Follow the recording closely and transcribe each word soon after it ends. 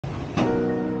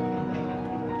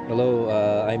Hello,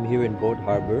 I'm here in Boat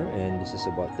Harbour, and this is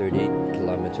about 38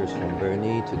 kilometers from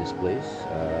Burnie to this place.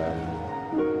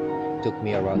 Took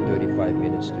me around 35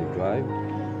 minutes to drive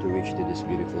to reach to this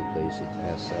beautiful place. It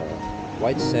has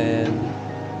white sand.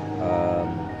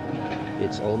 Um,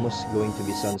 it's almost going to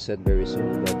be sunset very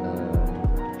soon, but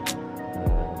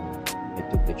I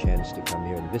took the chance to come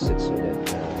here and visit so that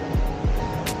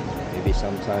maybe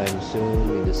sometime soon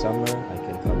in the summer I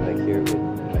can come back here with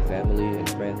my family and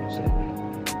friends and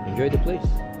enjoy the place.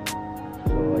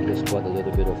 So I just bought a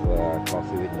little bit of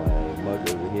coffee with my mug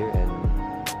over here, and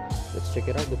let's check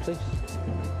it out, the place.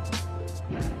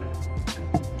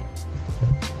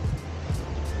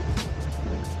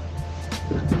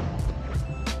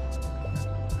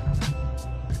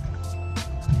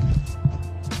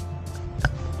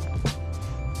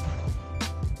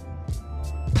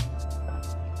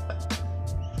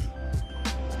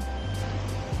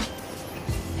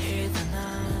 Hear the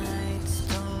night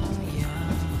storm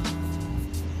young.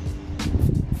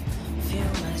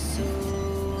 Feel my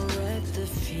soul at the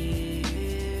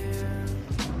fear.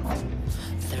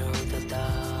 Throw the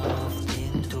daft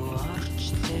into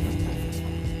archlight.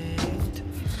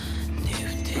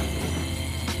 Newterene.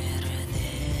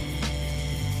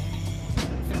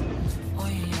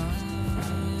 Oi,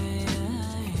 oi,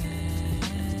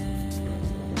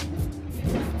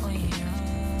 oi,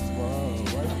 Wow,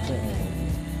 white sand.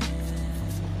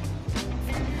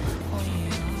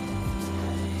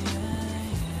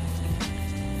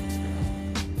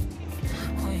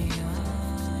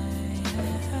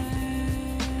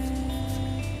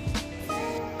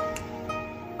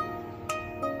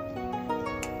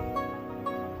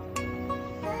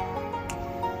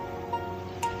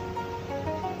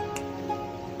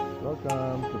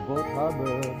 Welcome to Boat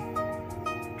Harbour.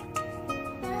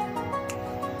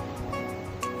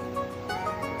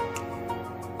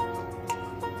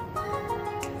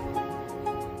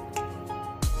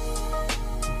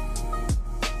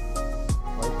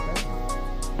 White sand.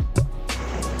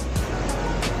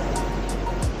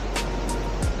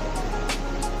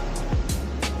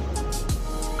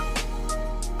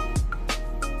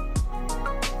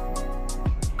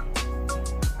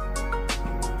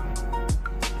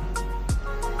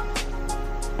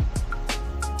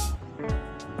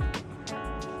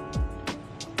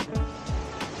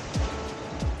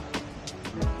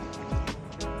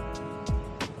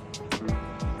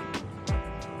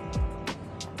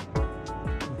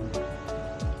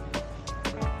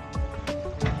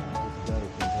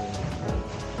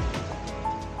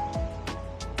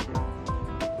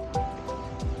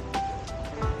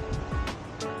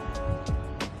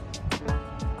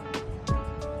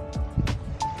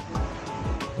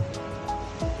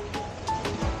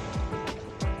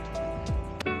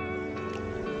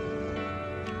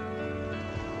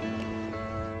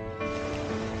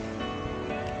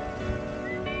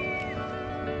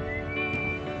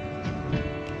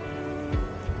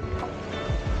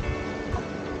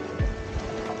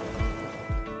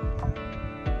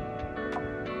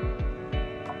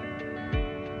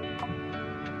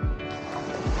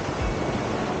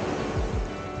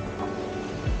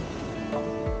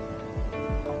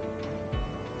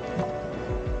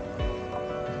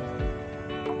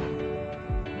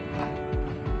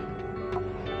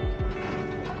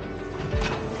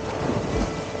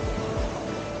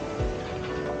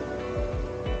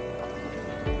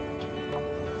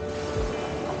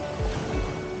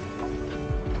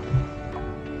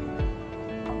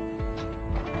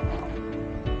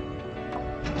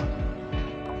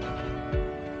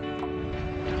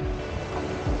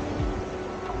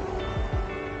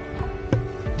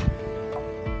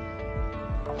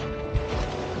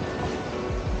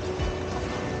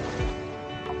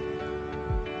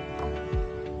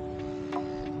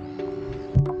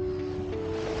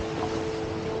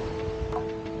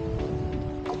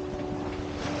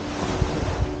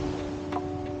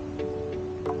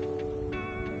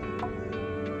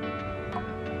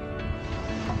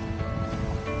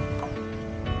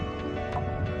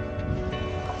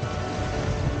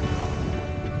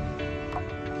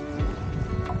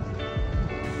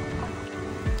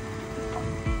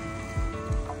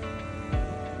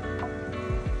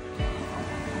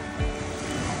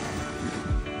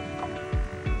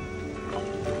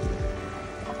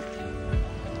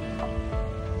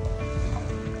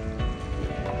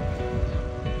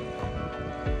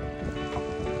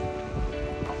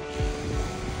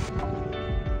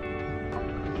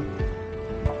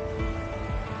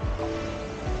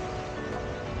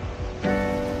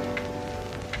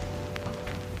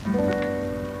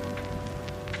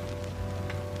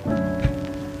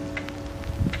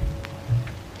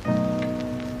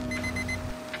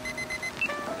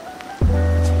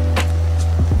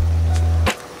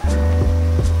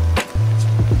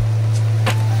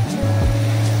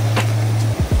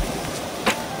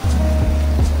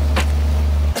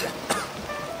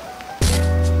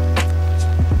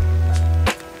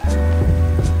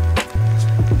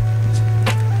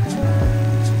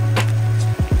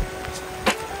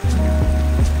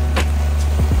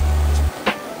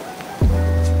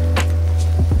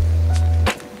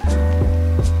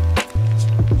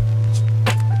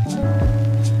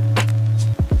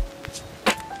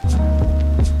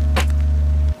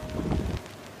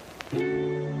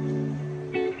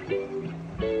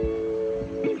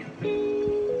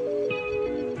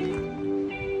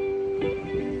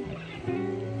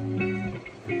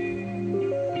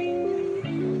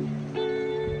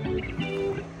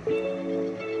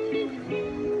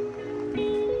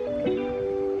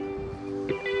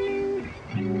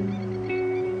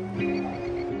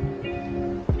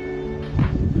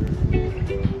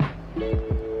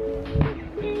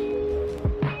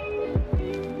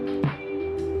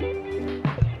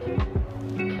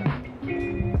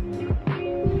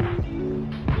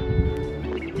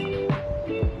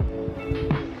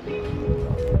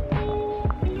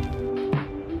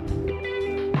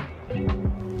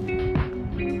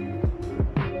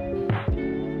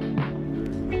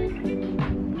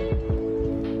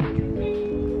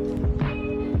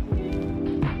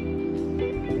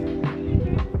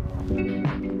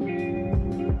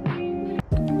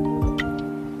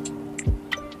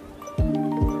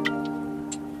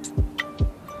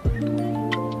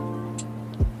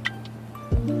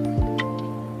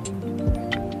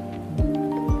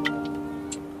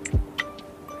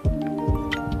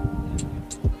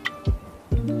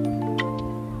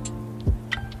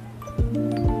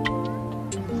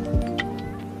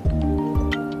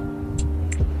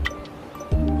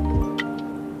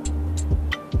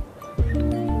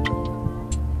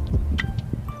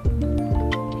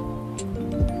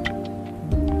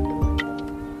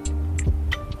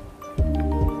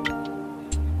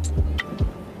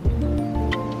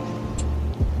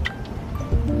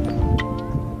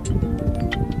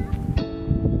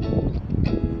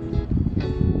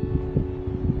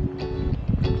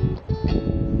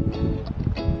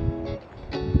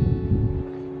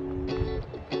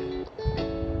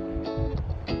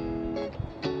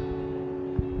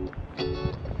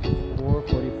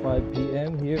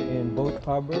 here in Boat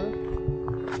Harbour,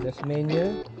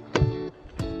 Tasmania.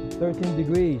 13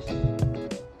 degrees.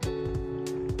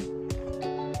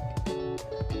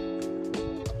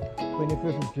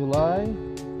 25th of July,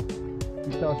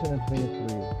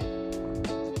 2023.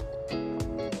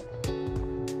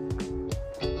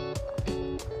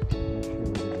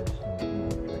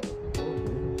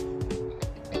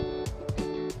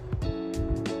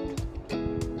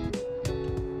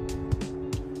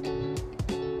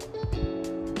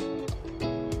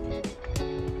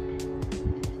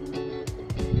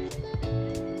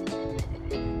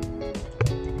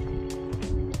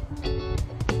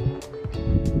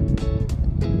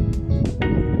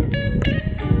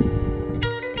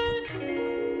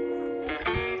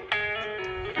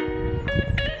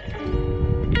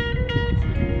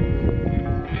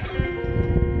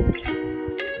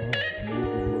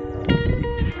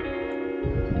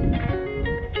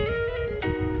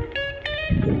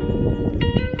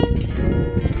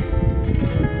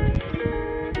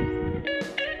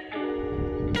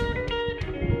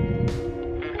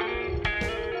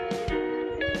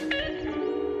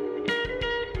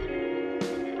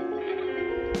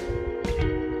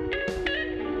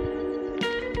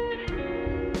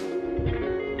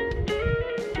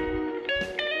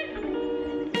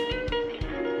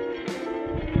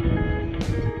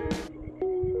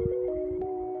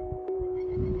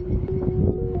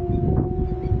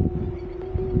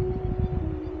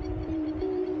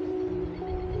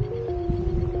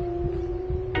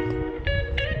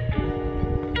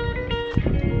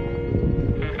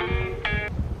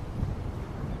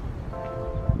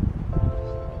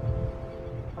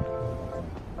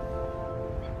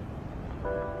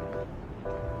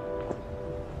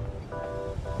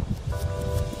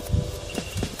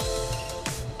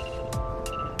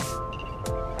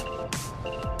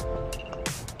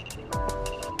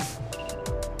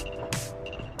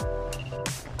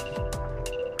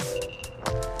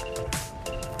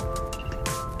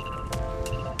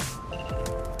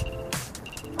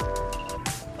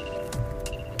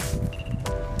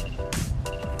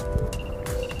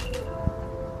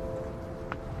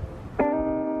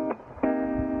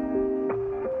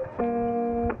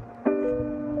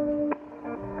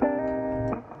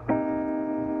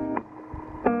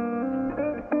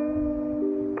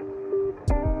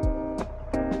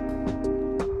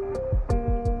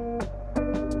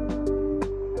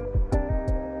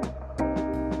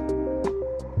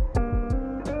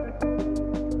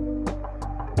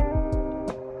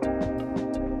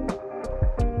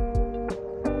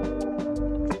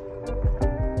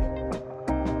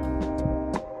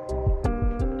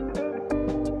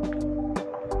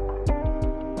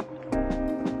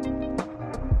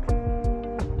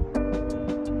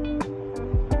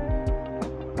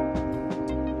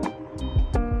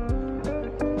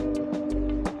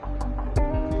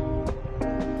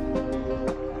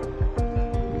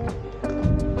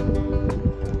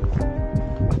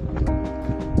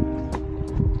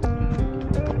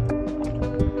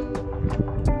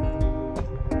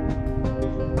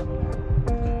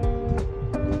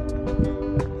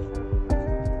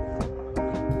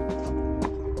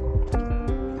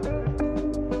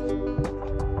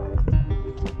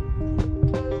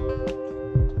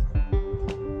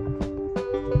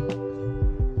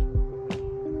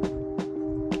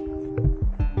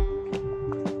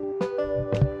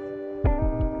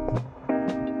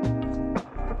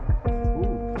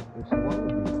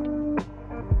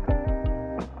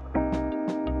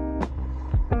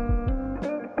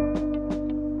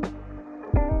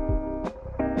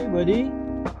 Buddy,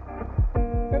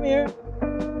 come here.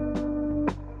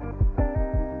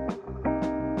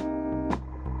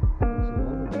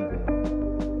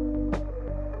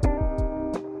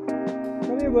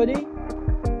 Come here, buddy.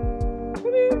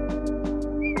 Come here.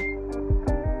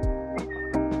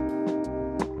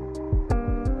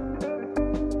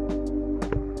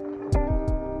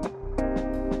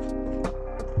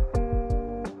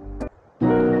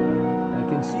 I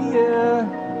can see ya.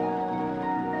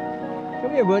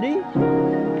 Come here, buddy.